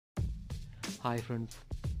Hi friends,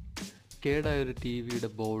 കേടായൊരു T വിയുടെ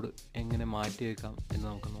board എങ്ങനെ മാറ്റി വയ്ക്കാം എന്ന്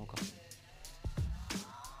നമുക്ക് നോക്കാം.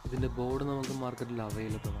 ഇതിൻ്റെ ബോർഡ് നമുക്ക് മാർക്കറ്റിൽ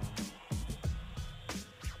അവൈലബിൾ ആണ്.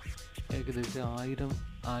 ഏകദേശം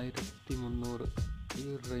 1000-1300 ഈ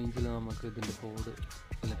ഒരു റേഞ്ചിൽ നമുക്ക് ഇതിൻ്റെ ബോർഡ്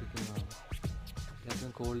ലഭിക്കുന്നതാണ്.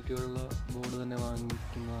 അത്യാവശ്യം ക്വാളിറ്റിയുള്ള ബോർഡ് തന്നെ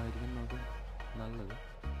വാങ്ങിക്കുന്നതായിരിക്കും നമുക്ക് നല്ലത്.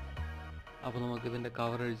 അപ്പോൾ നമുക്കിതിൻ്റെ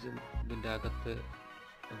കവറേജ് ഇതിൻ്റെ അകത്ത്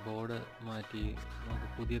ബോർഡ് മാറ്റി നമുക്ക്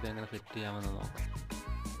പുതിയത് എങ്ങനെ സെറ്റ് ചെയ്യാമെന്ന് നോക്കാം.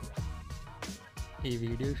 ഈ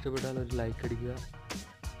വീഡിയോ ഇഷ്ടപ്പെട്ടാൽ ഒരു ലൈക്ക് അടിക്കുക.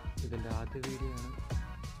 ഇതിൻ്റെ ആദ്യ വീഡിയോ ആണ്.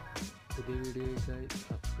 പുതിയ വീഡിയോയ്ക്കായി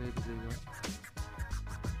സബ്സ്ക്രൈബ് ചെയ്യുക.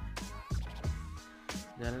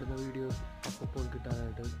 ഞാനിടുന്ന വീഡിയോസ് അപ്പോൾ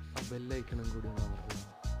കിട്ടാനായിട്ട് ആ ബെല്ലൈക്കണം കൂടി ഒന്ന് അമർത്തുക.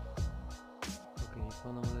 ഓക്കെ,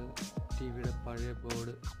 ഇപ്പോൾ നമ്മൾ ടി വിയുടെ പഴയ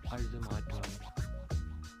ബോർഡ് അഴിച്ച് മാറ്റുകയാണ്.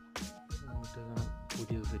 എന്നിട്ട് വേണം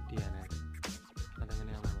പുതിയത് സെറ്റ് ചെയ്യാനായിട്ട്.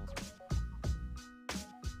 അതെങ്ങനെയാണെന്ന് നോക്കാം.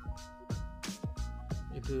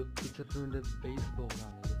 ഇത് പിക്ചർ ട്യൂണിൻ്റെ ബേസ്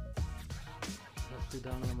ബോർഡാണിത്. ഫസ്റ്റ്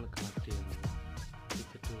ഇതാണ് നമ്മൾ കണക്ട് ചെയ്യുന്നത്.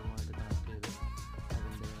 പിക്ചർ ട്യൂബുമായിട്ട് കണക്ട് ചെയ്ത്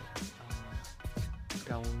അതിൻ്റെ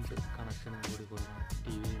ഗ്രൗണ്ട് കണക്ഷനും കൂടി കൊടുക്കണം.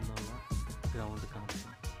 ടി വിയിൽ നിന്നുള്ള ഗ്രൗണ്ട്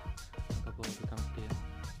കണക്ഷൻ അപ്പോൾ അത് കണക്ട് ചെയ്യാം.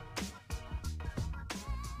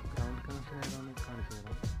 ഗ്രൗണ്ട് കണക്ഷൻ ഏതാണെന്ന് കാണിച്ചു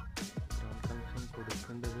തരാം. ഗ്രൗണ്ട് കണക്ഷൻ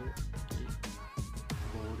കൊടുക്കേണ്ടത് ഈ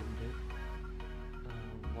ബോർഡിൻ്റെ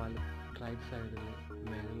റൈറ്റ് സൈഡിൽ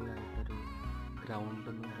മേളിലായിട്ടൊരു ഗ്രൗണ്ട്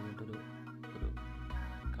എന്ന് പറഞ്ഞിട്ടൊരു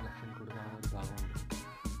കണക്ഷൻ കൊടുക്കാനുള്ള ഒരു ഭാഗമുണ്ട്.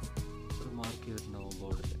 ഒരു മാർക്ക് ചെയ്തിട്ടുണ്ടാവും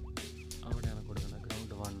ബോർഡിൽ. അവിടെയാണ് കൊടുക്കുന്നത്,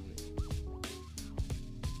 ഗ്രൗണ്ട് 1.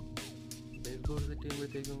 ബേസ് ബോർഡ് സെറ്റ്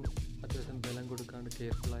ചെയ്യുമ്പോഴത്തേക്കും അത്യാവശ്യം ബലം കൊടുക്കാണ്ട്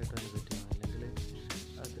കെയർഫുള്ളായിട്ടാണ് സെറ്റ് ചെയ്യുന്നത്. അല്ലെങ്കിൽ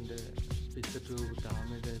അതിൻ്റെ പിക്ചർ ട്യൂബ്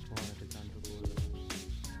ഡാമേജ് ആയി പോകാനായിട്ട് ചാൻസ് കൂടുതലാണ്.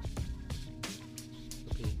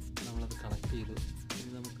 ഓക്കെ, നമ്മളത് കണക്ട് ചെയ്തു.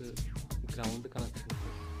 ഇനി നമുക്ക് ഗ്രൗണ്ട്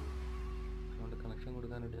കണക്ഷൻ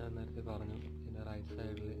കൊടുക്കാനായിട്ട് ഞാൻ നേരത്തെ പറഞ്ഞു. ഇതിൻ്റെ റൈറ്റ്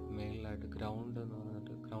സൈഡിൽ മെയിനിലായിട്ട് ഗ്രൗണ്ട്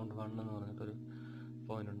 1 എന്ന് പറഞ്ഞിട്ടൊരു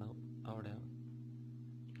പോയിൻ്റ് ഉണ്ടാകും. അവിടെ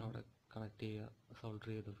കണക്ട് ചെയ്യുക, സോൾഡർ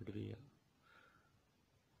ചെയ്ത് പിടിപ്പിക്കുക.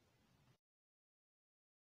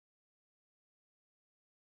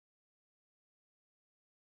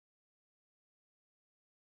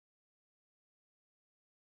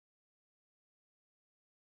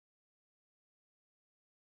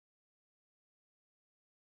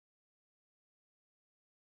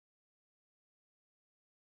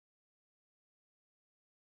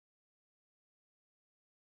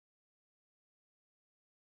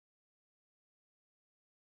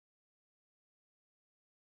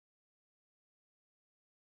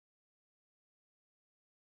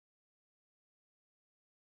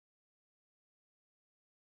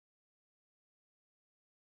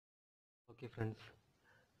 Okay friends,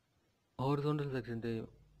 horizontal സെക്ഷൻ്റെയും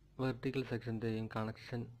vertical സെക്ഷൻ്റെയും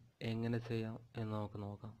connection എങ്ങനെ ചെയ്യാം എന്ന് നമുക്ക്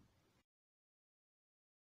നോക്കാം.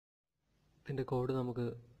 ഇതിൻ്റെ കോഡ് നമുക്ക്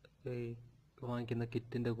ഈ വാങ്ങിക്കുന്ന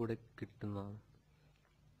കിറ്റിൻ്റെ കൂടെ കിട്ടുന്നതാണ്.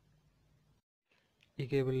 ഈ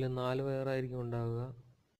കേബിളിൽ 4 വയറായിരിക്കും ഉണ്ടാവുക.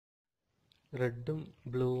 റെഡും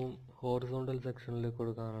ബ്ലൂവും ഹൊറിസോണ്ടൽ സെക്ഷനിൽ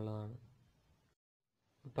കൊടുക്കാനുള്ളതാണ്.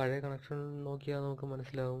 പഴയ കണക്ഷൻ നോക്കിയാൽ നമുക്ക്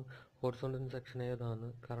മനസ്സിലാവും ഹൊറിസോണ്ടൽ സെക്ഷൻ ഏതാണ്.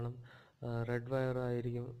 കാരണം റെഡ് വയർ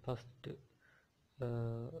ആയിരിക്കും ഫസ്റ്റ്.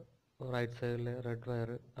 റൈറ്റ് സൈഡിലെ റെഡ് വയർ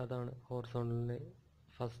അതാണ് ഹൊറിസോണ്ടലിൻ്റെ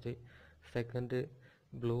ഫസ്റ്റ്. സെക്കൻഡ്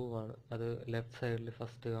ബ്ലൂ ആണ്, അത് ലെഫ്റ്റ് സൈഡിൽ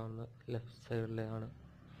ഫസ്റ്റ് കാണുന്ന ലെഫ്റ്റ് സൈഡിലെയാണ്.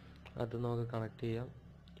 അത് നമുക്ക് കണക്ട് ചെയ്യാം.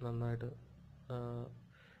 നന്നായിട്ട്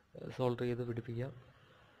സോൾഡർ ചെയ്ത് പിടിപ്പിക്കാം.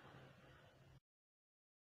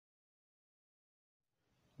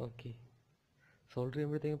 ഓക്കെ, സോൾഡർ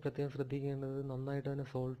ചെയ്യുമ്പോഴത്തേക്കും പ്രത്യേകം ശ്രദ്ധിക്കേണ്ടത് നന്നായിട്ട് തന്നെ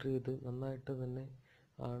സോൾഡർ ചെയ്ത് നന്നായിട്ട് തന്നെ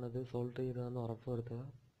ആണത് സോൾഡർ ചെയ്തതെന്ന് ഉറപ്പ് വരുത്തുക.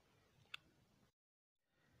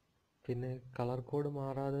 പിന്നെ കളർ കോഡ്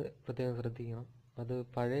മാറാതെ പ്രത്യേകം ശ്രദ്ധിക്കണം. അത്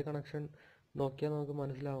പഴയ കണക്ഷൻ നോക്കിയാൽ നമുക്ക്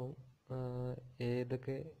മനസ്സിലാവും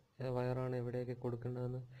ഏതൊക്കെ വയറാണ് എവിടെയൊക്കെ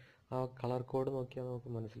കൊടുക്കേണ്ടതെന്ന്. ആ കളർ കോഡ് നോക്കിയാൽ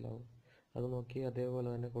നമുക്ക് മനസ്സിലാവും. അത് നോക്കി അതേപോലെ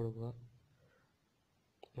തന്നെ കൊടുക്കുക.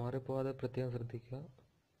 മാറിപ്പോവാതെ പ്രത്യേകം ശ്രദ്ധിക്കുക.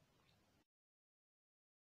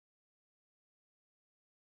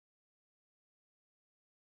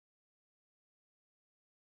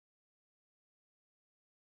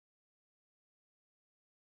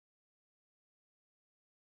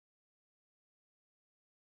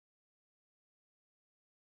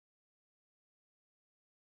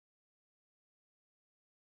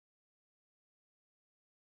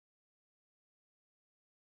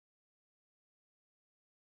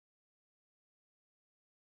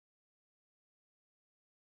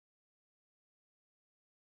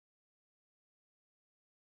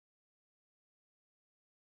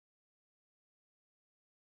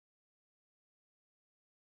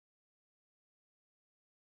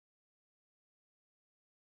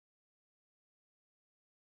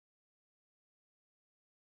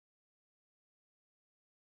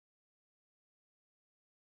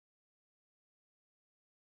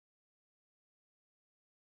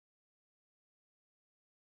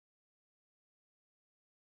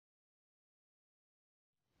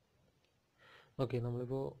 ഓക്കെ,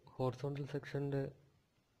 നമ്മളിപ്പോൾ ഹോറിസോണ്ടൽ സെക്ഷൻ്റെ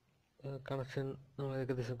കണക്ഷൻ നമ്മൾ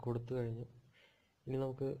ഏകദേശം കൊടുത്തു കഴിഞ്ഞു. ഇനി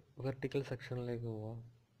നമുക്ക് വെർട്ടിക്കൽ സെക്ഷനിലേക്ക് പോവാം.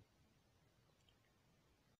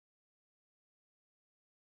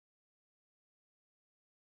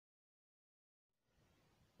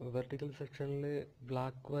 വെർട്ടിക്കൽ സെക്ഷനിൽ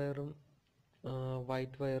ബ്ലാക്ക് വയറും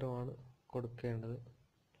വൈറ്റ് വയറുമാണ് കൊടുക്കേണ്ടത്.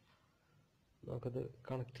 നമുക്കത്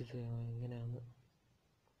കണക്ട് ചെയ്യാം എങ്ങനെയാണ്.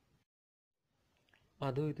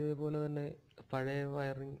 അതും ഇതേപോലെ തന്നെ പഴയ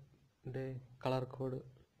വയറിൻ്റെ കളർ കോഡ്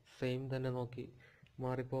സെയിം തന്നെ നോക്കി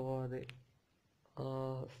മാറിപ്പോവാതെ ആ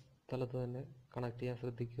സ്ഥലത്ത് തന്നെ കണക്ട് ചെയ്യാൻ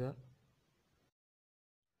ശ്രദ്ധിക്കുക.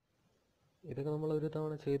 ഇതൊക്കെ നമ്മൾ ഒരു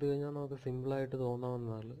തവണ ചെയ്ത് കഴിഞ്ഞാൽ നമുക്ക് സിമ്പിളായിട്ട്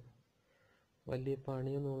തോന്നാവുന്നതാണ്, വലിയ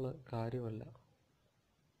പണിയൊന്നുമുള്ള കാര്യമല്ല.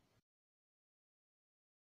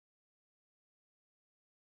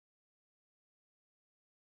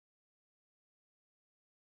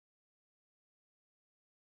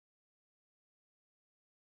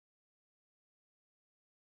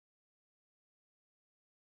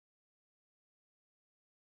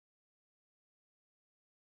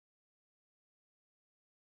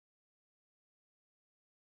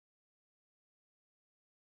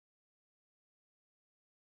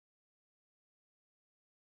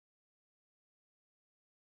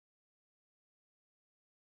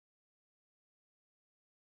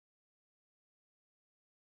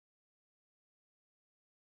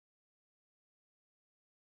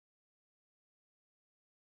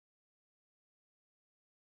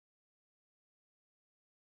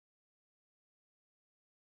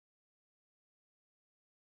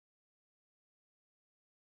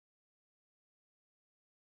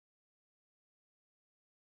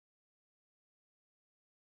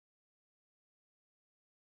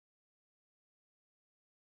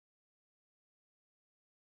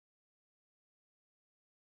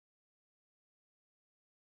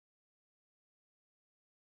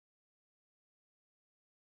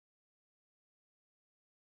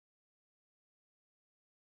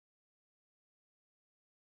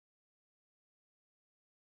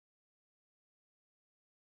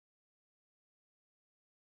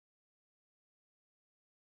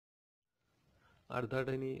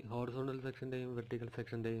 അടുത്തായിട്ട് ഇനി ഹോറിസോണ്ടൽ സെക്ഷൻ്റെയും വെർട്ടിക്കൽ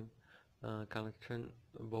സെക്ഷൻ്റെയും കണക്ഷൻ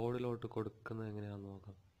ബോർഡിലോട്ട് കൊടുക്കുന്നത് എങ്ങനെയാണെന്ന്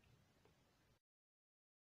നോക്കാം.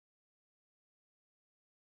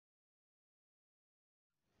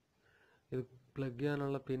 ഇത് പ്ലഗ്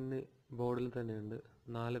ചെയ്യാനുള്ള പിന്ന് ബോർഡിൽ തന്നെയുണ്ട്.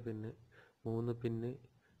 4 പിന്ന്, 3 പിന്ന്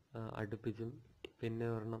അടുപ്പിച്ചും പിന്നെ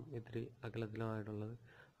ഒരെണ്ണം ഇത്തിരി അകലത്തിലുമായിട്ടുള്ളത്.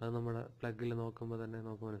 അത് നമ്മുടെ പ്ലഗിൽ നോക്കുമ്പോൾ തന്നെ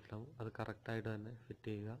നമുക്ക് മനസ്സിലാവും. അത് കറക്റ്റായിട്ട് തന്നെ ഫിറ്റ്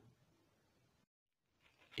ചെയ്യുക.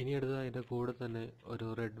 ഇനി അടുത്തത് അതിൻ്റെ കൂടെ തന്നെ ഒരു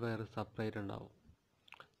റെഡ് വയർ സെപ്പറേറ്റ് ഉണ്ടാവും.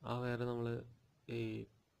 ആ വയർ നമ്മൾ ഈ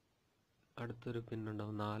അടുത്തൊരു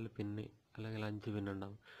പിന്നുണ്ടാവും, 4 പിന്ന് അല്ലെങ്കിൽ 5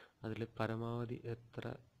 പിന്നുണ്ടാവും. അതിൽ പരമാവധി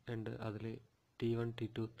എത്ര ഉണ്ട്, അതിൽ T1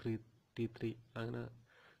 T2 T3 അങ്ങനെ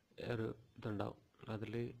ഒരു ഇതുണ്ടാവും.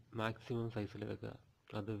 അതിൽ മാക്സിമം സൈസിൽ വെക്കുക.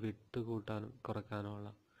 അത് വിട്ട് കൂട്ടാനും കുറയ്ക്കാനുമുള്ള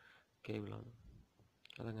കേബിളാണ്.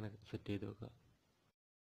 അതങ്ങനെ സെറ്റ് ചെയ്ത് വെക്കുക.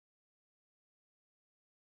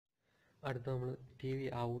 അടുത്ത നമ്മൾ TV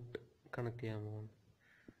ഔട്ട് കണക്ട് ചെയ്യാൻ പോകും.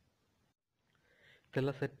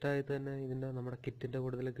 ഇതെല്ലാം സെറ്റായി തന്നെ നമ്മുടെ കിറ്റിൻ്റെ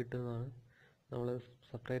കൂടുതൽ കിട്ടുന്നതാണ്. നമ്മൾ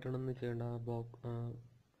സെപ്പറേറ്റ് ഒന്നും ചെയ്യേണ്ട.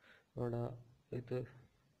 നമ്മുടെ ഇത്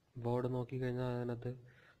ബോർഡ് നോക്കിക്കഴിഞ്ഞാൽ അതിനകത്ത്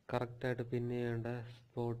കറക്റ്റായിട്ട് പിൻ ചെയ്യേണ്ട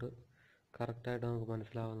സ്പോട്ട് കറക്റ്റായിട്ട് നമുക്ക്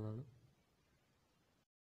മനസ്സിലാവുന്നതാണ്.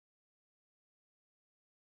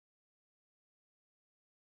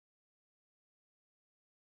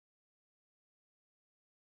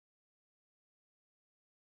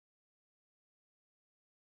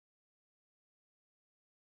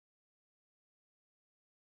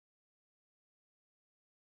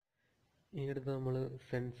 ഈ അടുത്ത് നമ്മൾ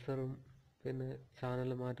സെൻസറും പിന്നെ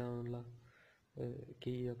ചാനൽ മാറ്റാനുള്ള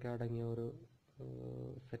കീ ഒക്കെ അടങ്ങിയ ഒരു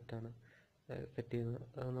സെറ്റാണ് സെറ്റ് ചെയ്യുന്നത്.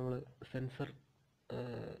 നമ്മൾ സെൻസർ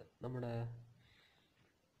നമ്മുടെ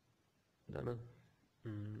എന്താണ്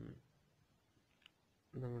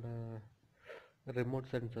നമ്മുടെ റിമോട്ട്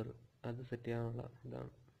സെൻസർ അത് സെറ്റ് ചെയ്യാനുള്ള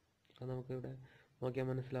ഇതാണ്. അത് നമുക്കിവിടെ നോക്കിയാൽ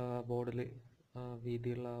മനസ്സിലാവും. ആ ബോർഡിൽ ആ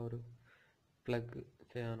വീതിയുള്ള ആ ഒരു പ്ലഗ്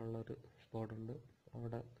ചെയ്യാനുള്ളൊരു സ്പോട്ടുണ്ട്,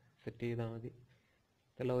 അവിടെ സെറ്റ് ചെയ്താൽ മതി.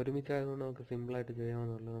 ഇതെല്ലാം ഒരുമിച്ചായതുകൊണ്ട് നമുക്ക് സിമ്പിളായിട്ട്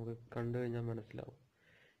ചെയ്യാവുന്നുള്ളൂ. നമുക്ക് കണ്ടു കഴിഞ്ഞാൽ മനസ്സിലാവും.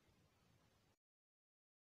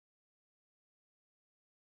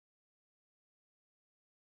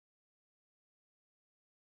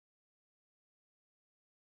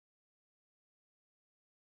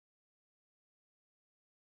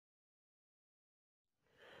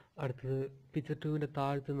 അടുത്തത് പിക്ചർ ട്യൂബിൻ്റെ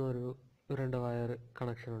താഴത്തുനിന്ന് ഒരു 2 വയർ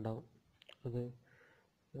കണക്ഷൻ ഉണ്ടാവും. അത്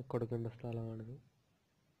കൊടുക്കേണ്ട സ്ഥലമാണിത്.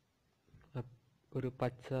 ഒരു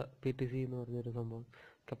പച്ച PTC എന്ന് പറഞ്ഞൊരു സംഭവം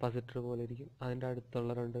കപ്പാസിറ്റർ പോലെ ഇരിക്കും. അതിൻ്റെ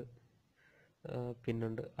അടുത്തുള്ള 2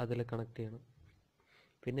 പിന്നുണ്ട്, അതിൽ കണക്ട് ചെയ്യണം.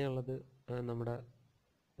 പിന്നെയുള്ളത് നമ്മുടെ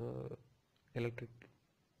ഇലക്ട്രിക്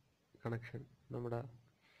കണക്ഷൻ, നമ്മുടെ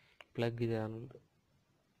പ്ലഗ് ചെയ്യാനുള്ളത്.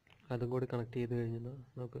 അതും കൂടി കണക്ട് ചെയ്ത് കഴിഞ്ഞാൽ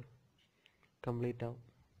നമുക്ക് കംപ്ലീറ്റ് ആവും.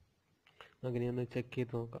 നമുക്കിനി ഒന്ന് ചെക്ക്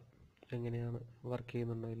ചെയ്ത് നോക്കാം എങ്ങനെയാണ് വർക്ക്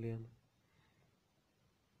ചെയ്യുന്നുണ്ടോ ഇല്ലയെന്ന്.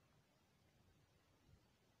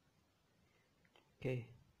 ഓക്കെ,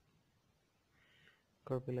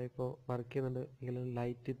 കുഴപ്പമില്ല, ഇപ്പോൾ വർക്ക് ചെയ്യുന്നുണ്ട്. എങ്കിലും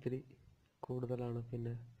ലൈറ്റ് ഇത്തിരി കൂടുതലാണ്,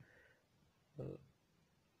 പിന്നെ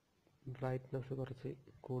ബ്രൈറ്റ്നസ് കുറച്ച്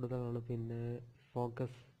കൂടുതലാണ്, പിന്നെ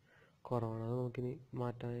ഫോക്കസ് കുറവാണ്. അത് നമുക്കിനി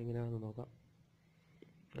മാറ്റാൻ എങ്ങനെയാണെന്ന് നോക്കാം.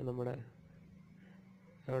 നമ്മുടെ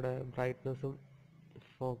അവിടെ ബ്രൈറ്റ്നസ്സും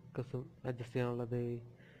ഫോക്കസും അഡ്ജസ്റ്റ് ചെയ്യാനുള്ളത്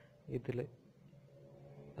ഇതിൽ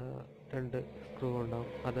 2 സ്ക്രൂ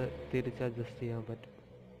ഉണ്ടാവും. അത് തിരിച്ച് അഡ്ജസ്റ്റ് ചെയ്യാൻ പറ്റും.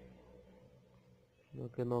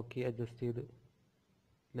 നമുക്ക് നോക്കി അഡ്ജസ്റ്റ് ചെയ്ത്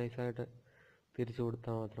നൈസായിട്ട് തിരിച്ചു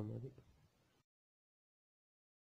കൊടുത്താൽ മാത്രം മതി.